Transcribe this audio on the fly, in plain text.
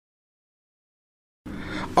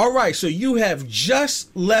All right, so you have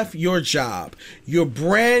just left your job. You're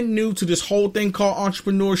brand new to this whole thing called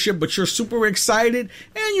entrepreneurship, but you're super excited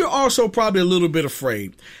and you're also probably a little bit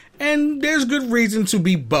afraid. And there's good reason to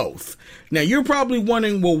be both. Now, you're probably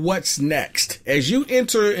wondering, well, what's next? As you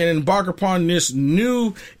enter and embark upon this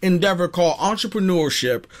new endeavor called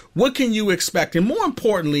entrepreneurship, what can you expect? And more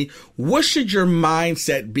importantly, what should your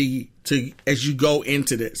mindset be as you go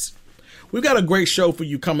into this? We've got a great show for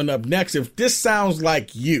you coming up next. If this sounds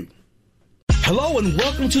like you. Hello and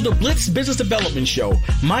welcome to the Blitz Business Development Show.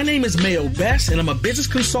 My name is Mayo Best and I'm a business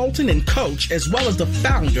consultant and coach as well as the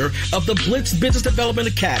founder of the Blitz Business Development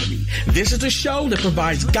Academy. This is the show that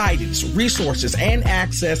provides guidance, resources, and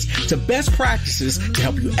access to best practices to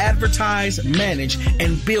help you advertise, manage,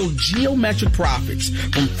 and build geometric profits.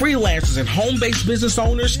 From freelancers and home-based business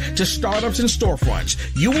owners to startups and storefronts,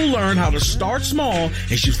 you will learn how to start small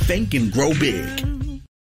as you think and grow big.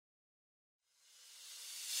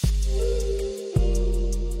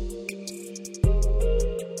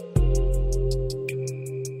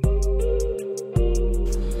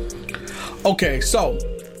 Okay, so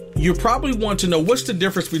you probably want to know what's the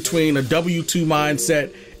difference between a W-2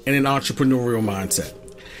 mindset and an entrepreneurial mindset.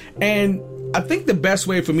 And I think the best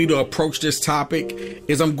way for me to approach this topic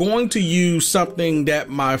is I'm going to use something that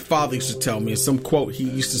my father used to tell me, some quote he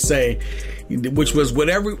used to say, which was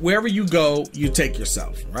wherever you go, you take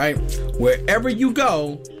yourself, right? Wherever you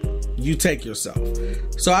go, you take yourself.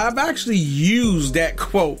 So I've actually used that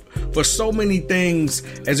quote for so many things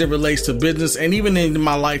as it relates to business and even in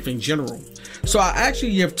my life in general. So I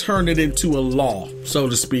actually have turned it into a law, so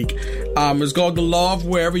to speak. It's called the law of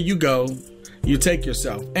wherever you go, you take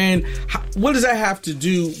yourself. And what does that have to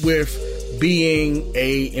do with being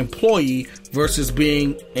an employee versus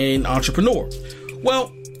being an entrepreneur? Well,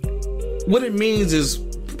 what it means is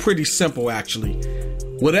pretty simple, actually.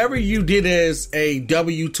 Whatever you did as a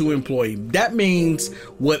W-2 employee, that means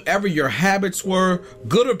whatever your habits were,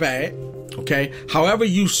 good or bad, okay, however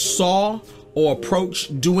you saw or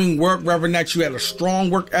approached doing work, whether or not you had a strong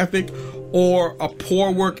work ethic or a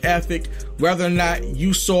poor work ethic, whether or not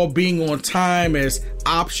you saw being on time as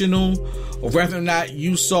optional, or whether or not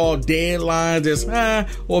you saw deadlines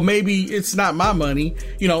as, or maybe it's not my money.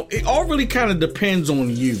 You know, it all really kind of depends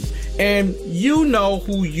on you. And you know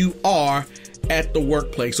who you are at the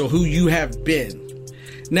workplace or who you have been.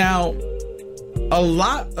 Now, a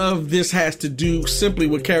lot of this has to do simply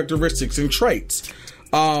with characteristics and traits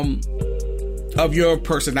of your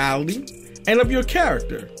personality and of your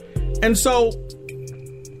character. And so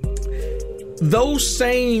those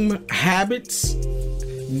same habits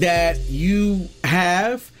that you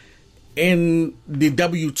have in the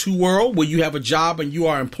W-2 world, where you have a job and you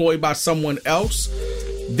are employed by someone else,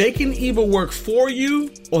 they can either work for you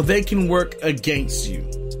or they can work against you.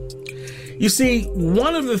 You see,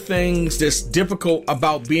 one of the things that's difficult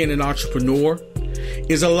about being an entrepreneur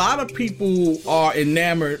is a lot of people are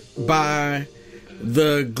enamored by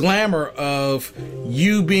the glamour of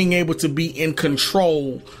you being able to be in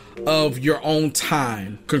control of your own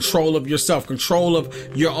time, control of yourself, control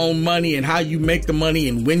of your own money and how you make the money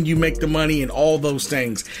and when you make the money and all those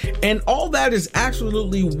things. And all that is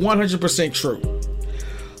absolutely 100% true.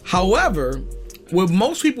 However, what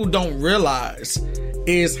most people don't realize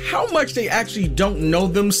is how much they actually don't know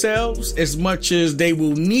themselves as much as they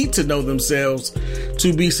will need to know themselves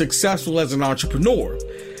to be successful as an entrepreneur.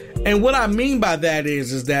 And what I mean by that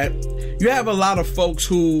is that you have a lot of folks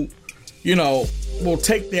who, you know, will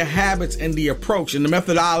take their habits and the approach and the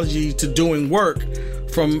methodology to doing work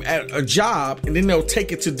from a job, and then they'll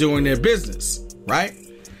take it to doing their business, right?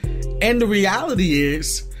 And the reality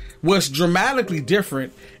is, what's dramatically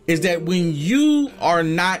different is that when you are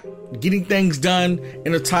not getting things done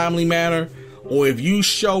in a timely manner, or if you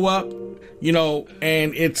show up, you know,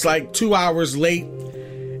 and it's like 2 hours late,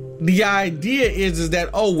 the idea is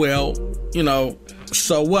that, oh, well, you know,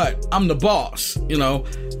 so what? I'm the boss, you know,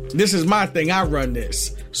 this is my thing. I run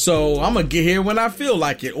this. So I'm going to get here when I feel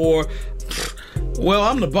like it. Or, well,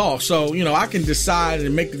 I'm the boss. So, you know, I can decide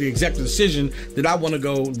and make the executive decision that I want to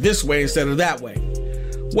go this way instead of that way.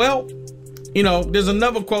 Well, you know, there's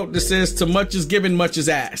another quote that says, "To much is given, much is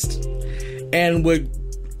asked." And what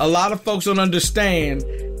a lot of folks don't understand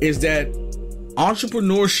is that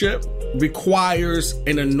entrepreneurship requires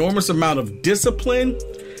an enormous amount of discipline,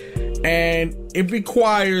 and it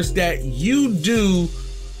requires that you do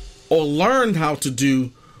or learn how to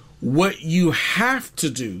do what you have to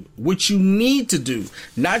do, what you need to do,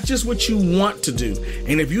 not just what you want to do.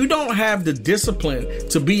 And if you don't have the discipline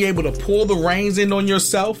to be able to pull the reins in on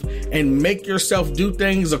yourself and make yourself do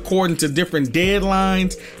things according to different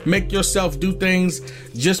deadlines, make yourself do things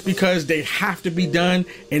just because they have to be done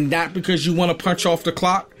and not because you want to punch off the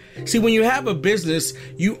clock. See, when you have a business,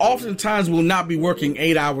 you oftentimes will not be working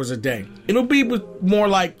 8 hours a day. It'll be more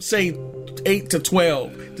like, say, 8 to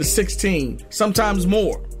 12 to 16, sometimes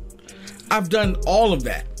more. I've done all of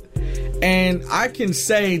that. And I can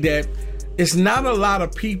say that it's not a lot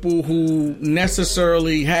of people who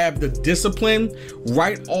necessarily have the discipline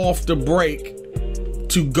right off the break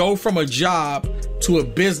to go from a job to a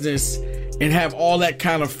business and have all that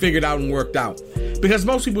kind of figured out and worked out. Because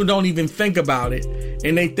most people don't even think about it.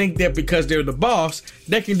 And they think that because they're the boss,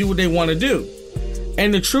 they can do what they want to do.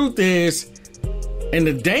 And the truth is, and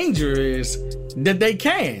the danger is, that they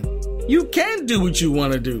can. You can do what you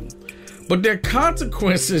want to do. But there are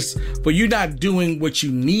consequences for you not doing what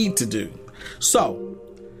you need to do. So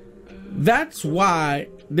that's why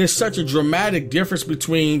there's such a dramatic difference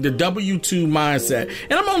between the W-2 mindset.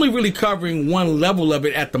 And I'm only really covering one level of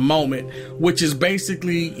it at the moment, which is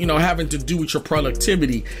basically, having to do with your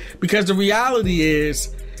productivity. Because the reality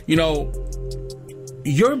is,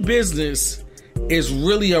 your business is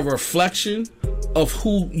really a reflection of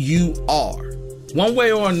who you are, one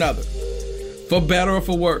way or another, for better or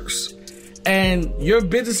for worse. And your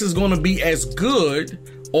business is going to be as good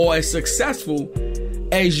or as successful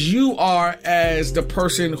as you are as the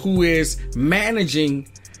person who is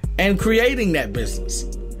managing and creating that business.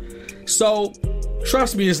 So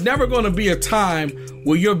trust me, it's never going to be a time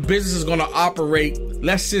where your business is going to operate.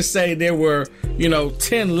 Let's just say there were,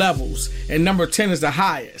 10 levels and number 10 is the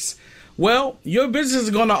highest. Well, your business is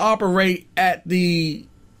going to operate at the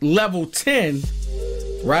level 10,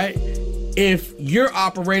 right? If you're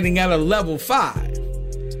operating at a level 5,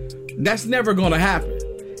 that's never going to happen.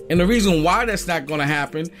 And the reason why that's not going to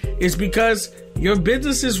happen is because your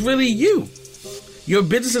business is really you. Your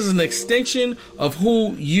business is an extension of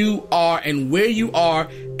who you are and where you are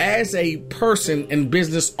as a person and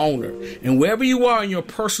business owner, and wherever you are in your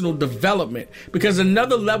personal development. Because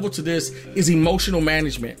another level to this is emotional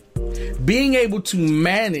management. Being able to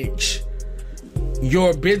manage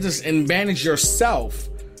your business and manage yourself,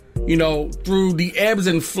 through the ebbs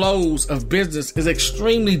and flows of business is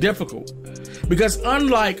extremely difficult. Because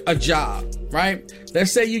unlike a job, right?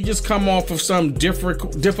 Let's say you just come off of some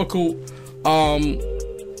difficult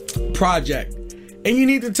project and you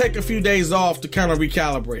need to take a few days off to kind of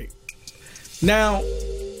recalibrate. Now,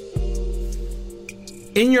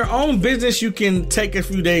 in your own business, you can take a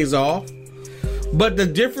few days off. But the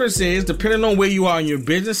difference is, depending on where you are in your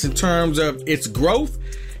business in terms of its growth,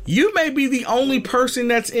 you may be the only person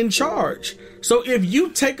that's in charge. So if you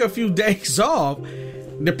take a few days off,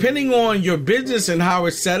 depending on your business and how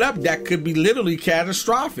it's set up, that could be literally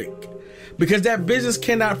catastrophic, because that business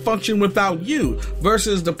cannot function without you.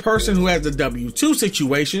 Versus the person who has the W-2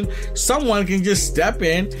 situation, someone can just step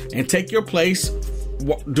in and take your place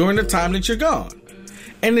during the time that you're gone.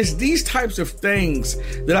 And it's these types of things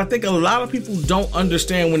that I think a lot of people don't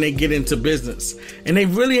understand when they get into business. And they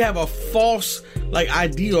really have a false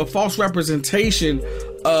idea or false representation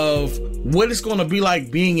of what it's going to be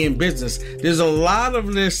like being in business. There's a lot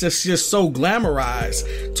of this that's just so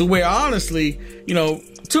glamorized to where, honestly,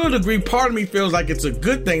 to a degree, part of me feels like it's a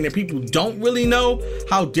good thing that people don't really know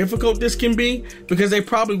how difficult this can be, because they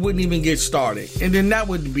probably wouldn't even get started. And then that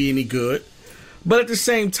wouldn't be any good. But at the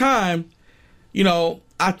same time,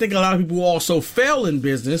 I think a lot of people also fail in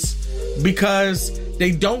business because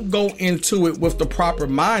they don't go into it with the proper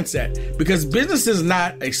mindset. Because business is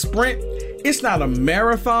not a sprint. It's not a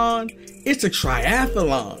marathon. It's a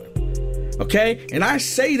triathlon. Okay? And I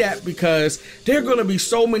say that because there are going to be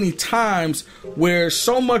so many times where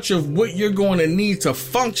so much of what you're going to need to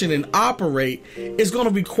function and operate is going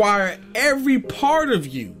to require every part of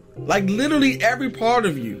you. Like literally every part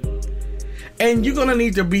of you. And you're going to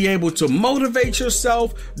need to be able to motivate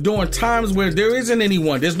yourself during times where there isn't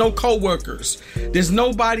anyone. There's no coworkers. There's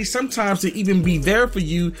nobody sometimes to even be there for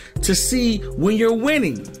you to see when you're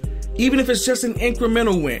winning, even if it's just an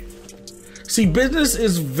incremental win. See, business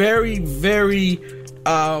is very, very,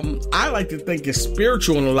 I like to think it's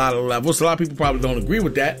spiritual on a lot of levels. A lot of people probably don't agree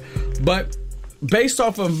with that. But based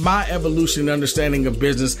off of my evolution and understanding of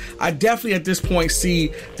business, I definitely at this point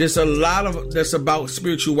see there's a lot of that's about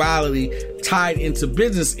spirituality tied into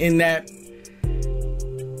business, in that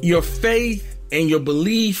your faith and your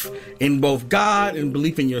belief in both God and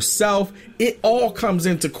belief in yourself, it all comes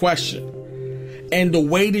into question. and the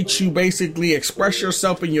way that you basically express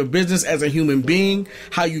yourself in your business as a human being,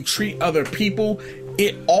 how you treat other people,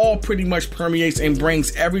 it all pretty much permeates and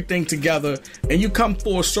brings everything together. And you come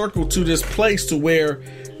full circle to this place to where,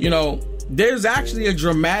 you know, there's actually a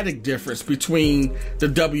dramatic difference between the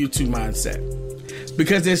W-2 mindset,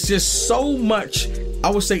 because there's just so much, I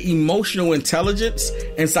would say, emotional intelligence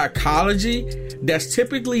and psychology that's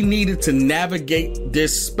typically needed to navigate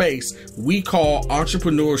this space we call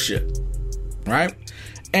entrepreneurship, right?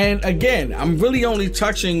 And again, I'm really only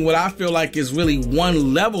touching what I feel like is really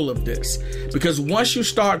one level of this, because once you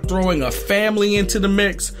start throwing a family into the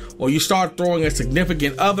mix, or you start throwing a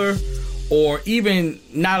significant other, or even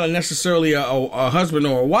not necessarily a husband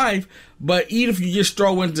or a wife, but even if you just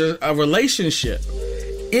throw into a relationship,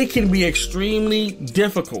 it can be extremely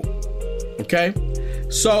difficult. Okay?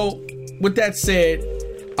 So with that said,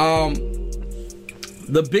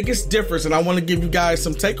 the biggest difference, and I want to give you guys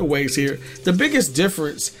some takeaways here. The biggest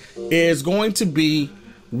difference is going to be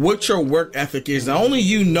what your work ethic is. Now, only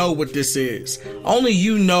you know what this is. Only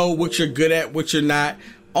you know what you're good at, what you're not.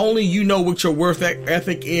 Only you know what your work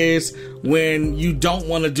ethic is when you don't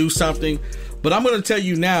want to do something. But I'm going to tell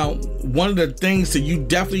you now, one of the things that you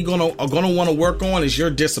definitely are going to want to work on is your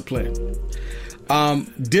discipline.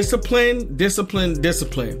 Discipline.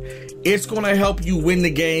 It's going to help you win the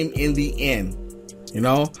game in the end. You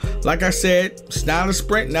know, like I said, it's not a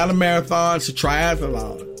sprint, not a marathon, it's a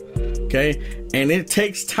triathlon. Okay. And it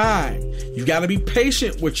takes time. You got to be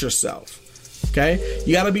patient with yourself. Okay.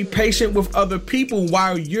 You got to be patient with other people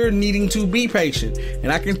while you're needing to be patient.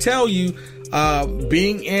 And I can tell you,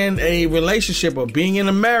 being in a relationship or being in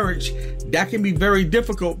a marriage, that can be very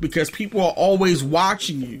difficult because people are always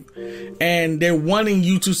watching you and they're wanting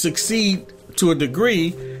you to succeed to a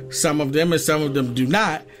degree. Some of them and some of them do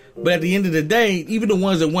not. But at the end of the day, even the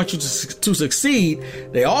ones that want you to succeed,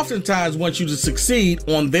 they oftentimes want you to succeed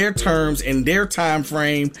on their terms and their time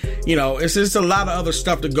frame. You know, it's just a lot of other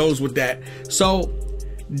stuff that goes with that. So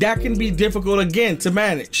that can be difficult, again, to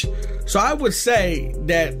manage. So I would say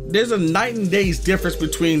that there's a night and day's difference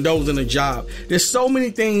between those in a job. There's so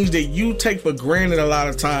many things that you take for granted a lot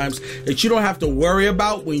of times that you don't have to worry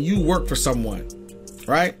about when you work for someone,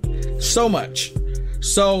 right? So much.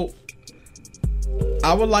 So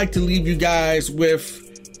I would like to leave you guys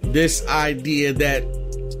with this idea that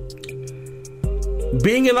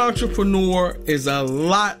being an entrepreneur is a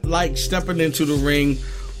lot like stepping into the ring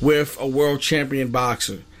with a world champion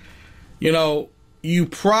boxer. You know, you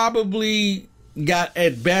probably got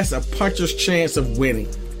at best a puncher's chance of winning.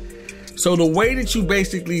 So the way that you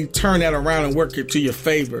basically turn that around and work it to your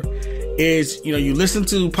favor is, you know, you listen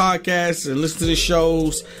to podcasts and listen to the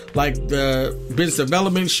shows like the business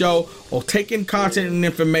development show, or taking content and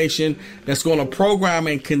information that's going to program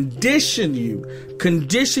and condition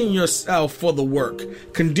yourself for the work,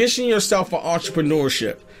 condition yourself for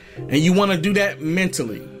entrepreneurship. And you want to do that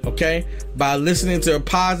mentally, okay? By listening to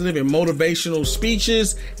positive and motivational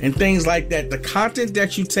speeches and things like that. The content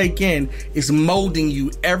that you take in is molding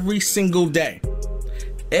you every single day.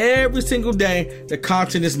 Every single day, the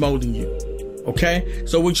content is molding you, okay?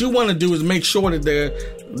 So what you want to do is make sure that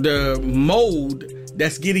the mold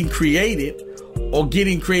that's getting created or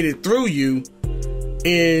getting created through you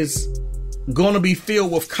is going to be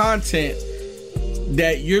filled with content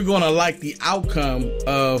that you're going to like the outcome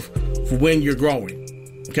of when you're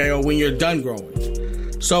growing, okay, or when you're done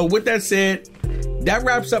growing. So with that said, that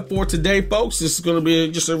wraps up for today, folks. This is going to be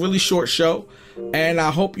just a really short show, and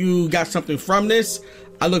I hope you got something from this.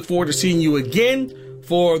 I look forward to seeing you again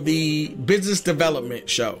for the Business Development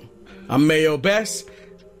Show. I'm Mayo Best.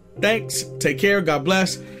 Thanks. Take care. God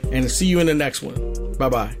bless. And see you in the next one.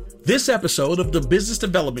 Bye-bye. This episode of the Business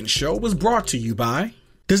Development Show was brought to you by...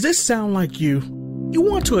 Does this sound like you? You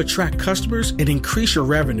want to attract customers and increase your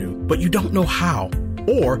revenue, but you don't know how.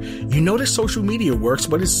 Or you know that social media works,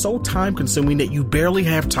 but it's so time-consuming that you barely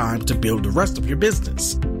have time to build the rest of your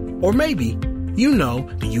business. Or maybe you know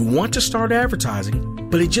that you want to start advertising,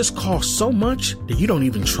 but it just costs so much that you don't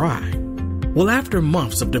even try. Well, after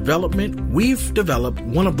months of development, we've developed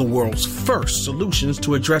one of the world's first solutions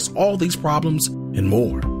to address all these problems and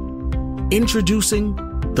more. Introducing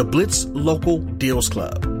the Blitz Local Deals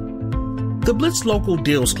Club. The Blitz Local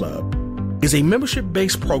Deals Club is a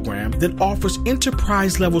membership-based program that offers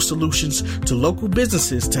enterprise-level solutions to local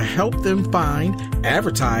businesses to help them find,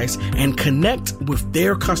 advertise, and connect with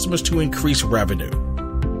their customers to increase revenue.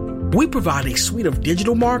 We provide a suite of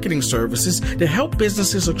digital marketing services to help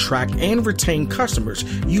businesses attract and retain customers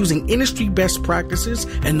using industry best practices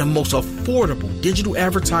and the most affordable digital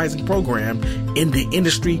advertising program in the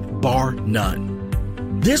industry, bar none.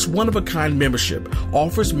 This one-of-a-kind membership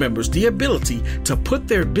offers members the ability to put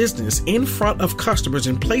their business in front of customers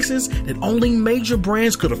in places that only major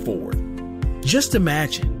brands could afford. Just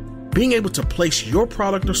imagine being able to place your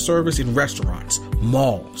product or service in restaurants,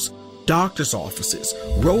 malls, doctor's offices,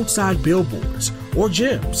 roadside billboards, or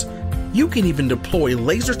gyms. You can even deploy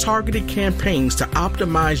laser-targeted campaigns to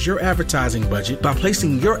optimize your advertising budget by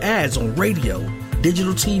placing your ads on radio,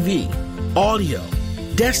 digital TV, audio,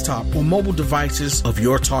 desktop, or mobile devices of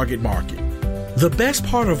your target market. The best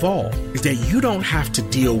part of all is that you don't have to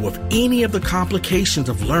deal with any of the complications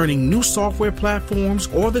of learning new software platforms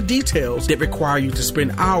or the details that require you to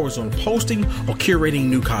spend hours on posting or curating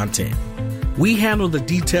new content. We handle the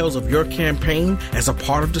details of your campaign as a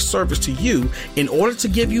part of the service to you in order to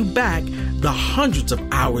give you back the hundreds of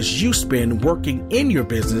hours you spend working in your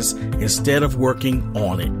business instead of working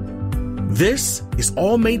on it. This is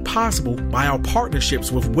all made possible by our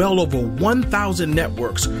partnerships with well over 1,000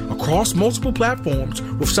 networks across multiple platforms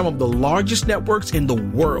with some of the largest networks in the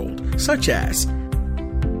world, such as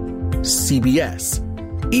CBS,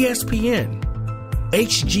 ESPN,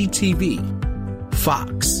 HGTV,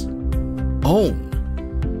 Fox, OWN,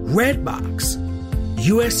 Redbox,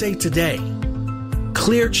 USA Today,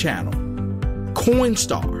 Clear Channel,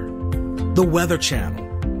 Coinstar, The Weather Channel,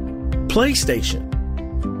 PlayStation,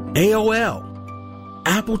 AOL,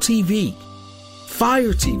 Apple TV,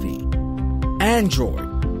 Fire TV, Android,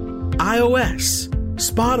 iOS,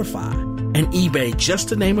 Spotify, and eBay, just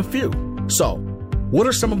to name a few. So, what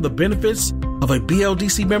are some of the benefits of a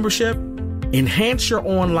BLDC membership? Enhance your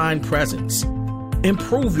online presence.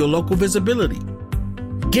 Improve your local visibility.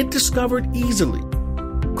 Get discovered easily.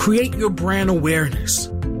 Create your brand awareness.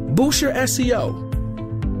 Boost your SEO.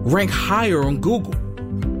 Rank higher on Google.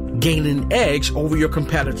 Gain an edge over your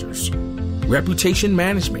competitors. Reputation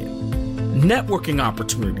management. Networking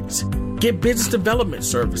opportunities. Get business development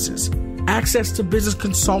services. Access to business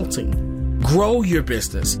consulting. Grow your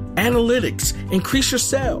business. Analytics. Increase your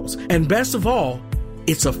sales. And best of all,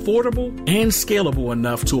 it's affordable and scalable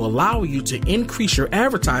enough to allow you to increase your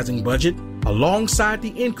advertising budget alongside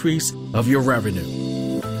the increase of your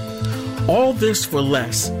revenue. All this for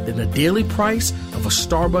less than the daily price of a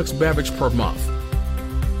Starbucks beverage per month.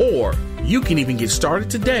 Or you can even get started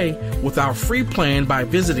today with our free plan by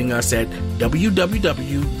visiting us at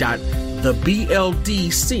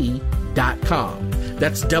www.thebldc.com.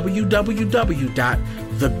 That's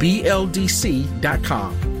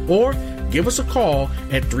www.thebldc.com. Or give us a call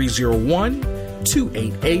at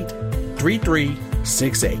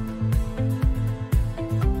 301-288-3368.